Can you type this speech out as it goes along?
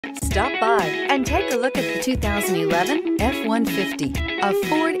Stop by and take a look at the 2011 F-150. A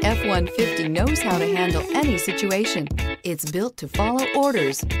Ford F-150 knows how to handle any situation. It's built to follow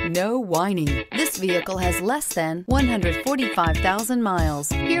orders, no whining. This vehicle has less than 145,000 miles.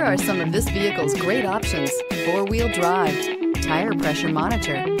 Here are some of this vehicle's great options: four-wheel drive, tire pressure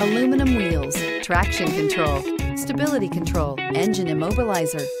monitor, aluminum wheels, traction control, stability control, engine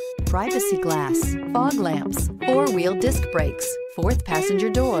immobilizer, privacy glass, fog lamps, four-wheel disc brakes, fourth passenger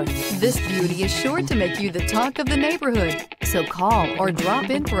door. This beauty is sure to make you the talk of the neighborhood. So call or drop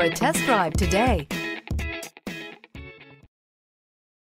in for a test drive today.